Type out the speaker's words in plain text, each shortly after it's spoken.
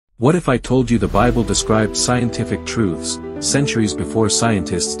What if I told you the Bible described scientific truths, centuries before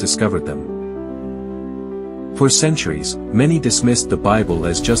scientists discovered them? For centuries, many dismissed the Bible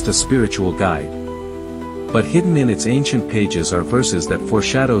as just a spiritual guide. But hidden in its ancient pages are verses that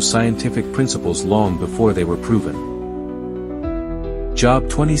foreshadow scientific principles long before they were proven. Job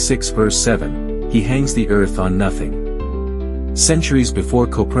 26 verse 7, He hangs the earth on nothing. Centuries before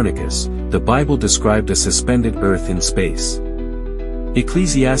Copernicus, the Bible described a suspended earth in space.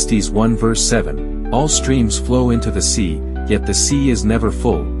 Ecclesiastes 1 verse 7, All streams flow into the sea, yet the sea is never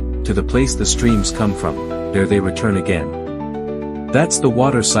full. To the place the streams come from, there they return again. That's the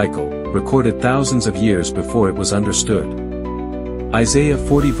water cycle, recorded thousands of years before it was understood. Isaiah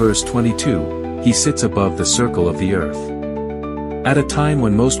 40 verse 22, He sits above the circle of the earth. At a time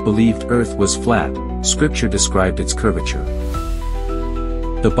when most believed earth was flat, Scripture described its curvature.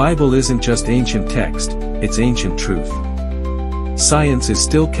 The Bible isn't just ancient text, it's ancient truth. Science is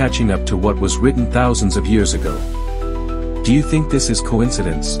still catching up to what was written thousands of years ago. Do you think this is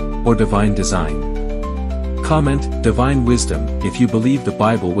coincidence, or divine design? Comment, divine wisdom, if you believe the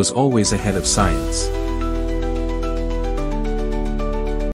Bible was always ahead of science.